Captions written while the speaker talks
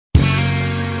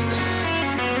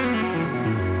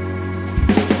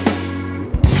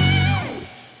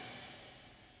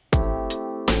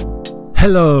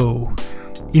Hello!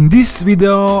 In this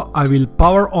video I will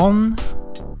power on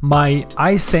my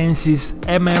iSENSYS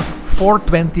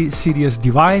MF420 series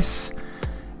device,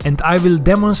 and I will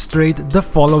demonstrate the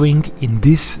following in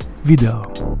this video.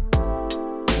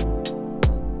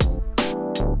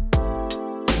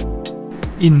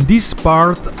 In this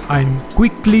part I'm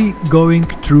quickly going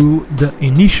through the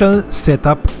initial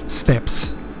setup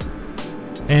steps,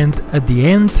 and at the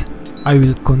end I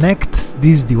will connect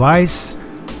this device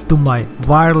to my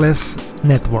wireless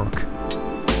network.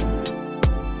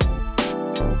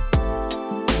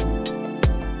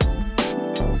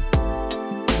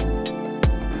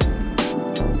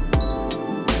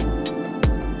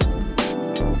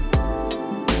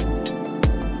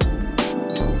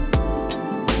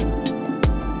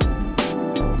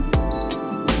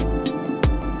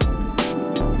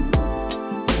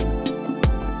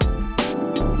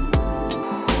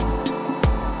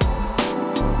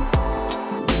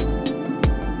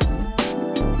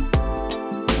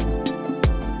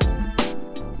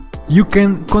 You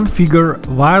can configure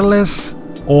wireless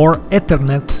or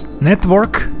Ethernet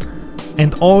network,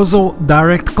 and also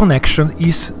direct connection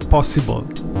is possible.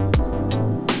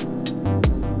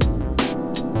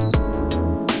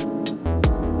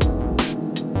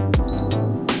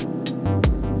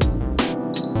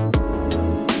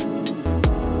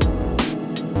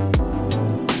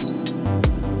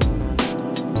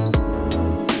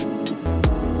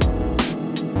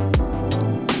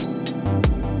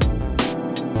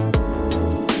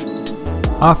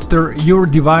 After your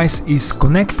device is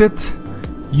connected,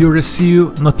 you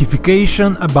receive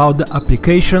notification about the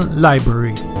application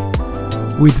library.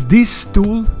 With this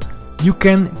tool, you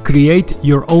can create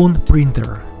your own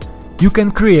printer. You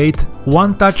can create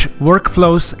one-touch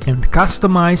workflows and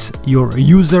customize your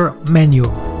user menu.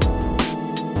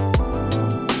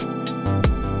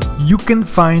 You can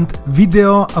find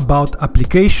video about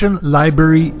application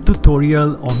library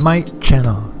tutorial on my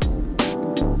channel.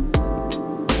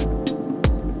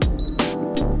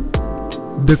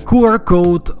 The QR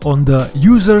code on the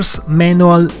user's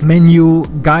manual menu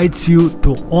guides you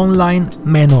to online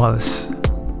manuals.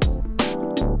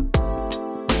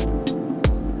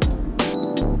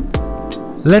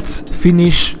 Let's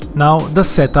finish now the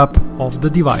setup of the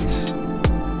device.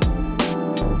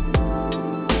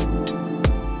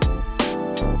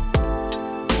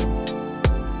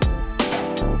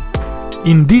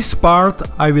 In this part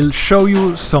I will show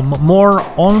you some more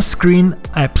on-screen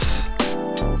apps.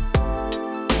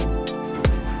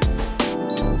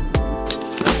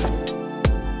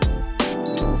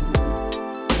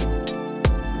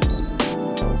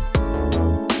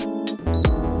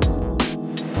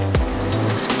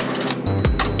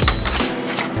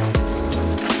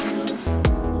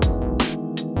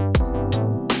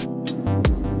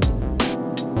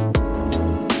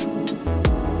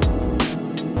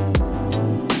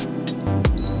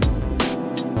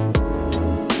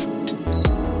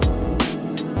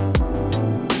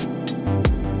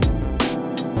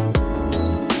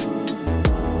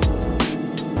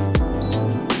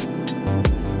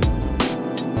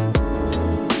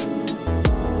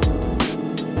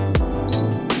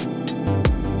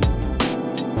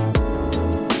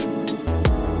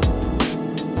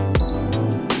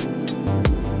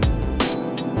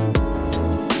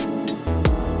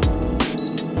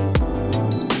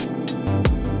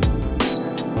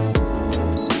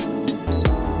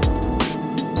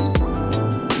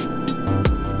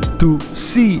 To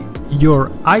see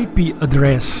your IP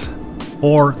address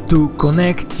or to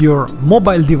connect your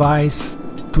mobile device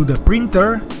to the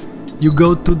printer, you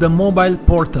go to the mobile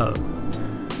portal.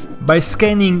 By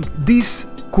scanning this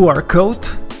QR code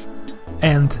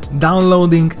and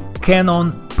downloading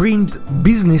Canon Print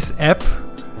Business app,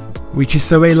 which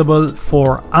is available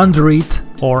for Android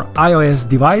or iOS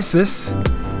devices,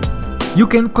 you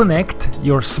can connect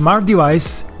your smart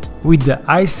device with the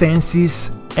iSENSYS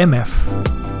MF.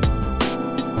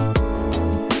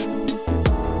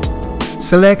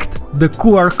 Select the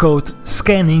QR code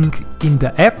scanning in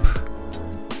the app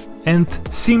and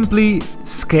simply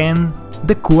scan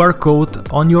the QR code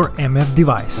on your MF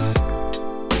device.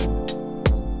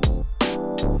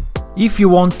 If you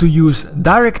want to use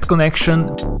direct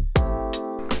connection,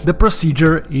 the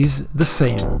procedure is the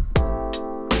same.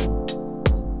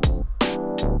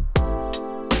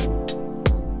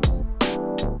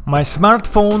 My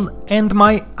smartphone and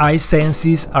my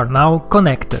iSENSYS are now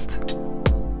connected.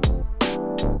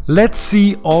 Let's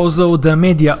see also the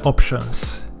media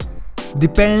options.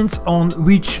 Depends on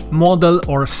which model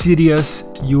or series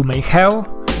you may have.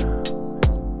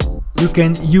 You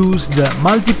can use the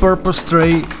multi-purpose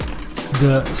tray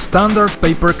the standard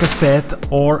paper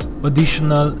cassette or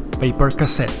additional paper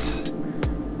cassettes.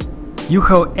 You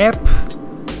have app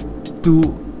to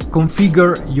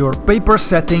configure your paper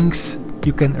settings.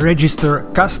 You can register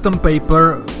custom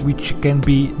paper, which can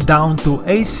be down to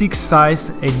A6 size,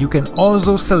 and you can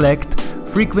also select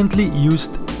frequently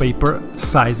used paper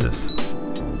sizes.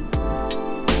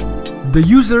 The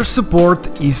user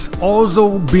support is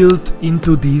also built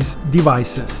into these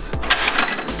devices.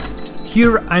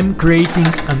 Here I'm creating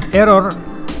an error,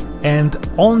 and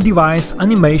on-device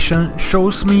animation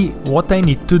shows me what I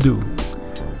need to do.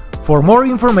 For more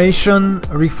information,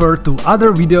 refer to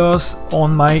other videos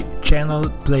on my channel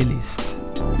playlist.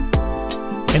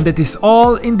 And that is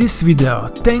all in this video.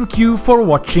 Thank you for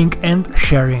watching and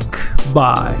sharing.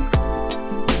 Bye.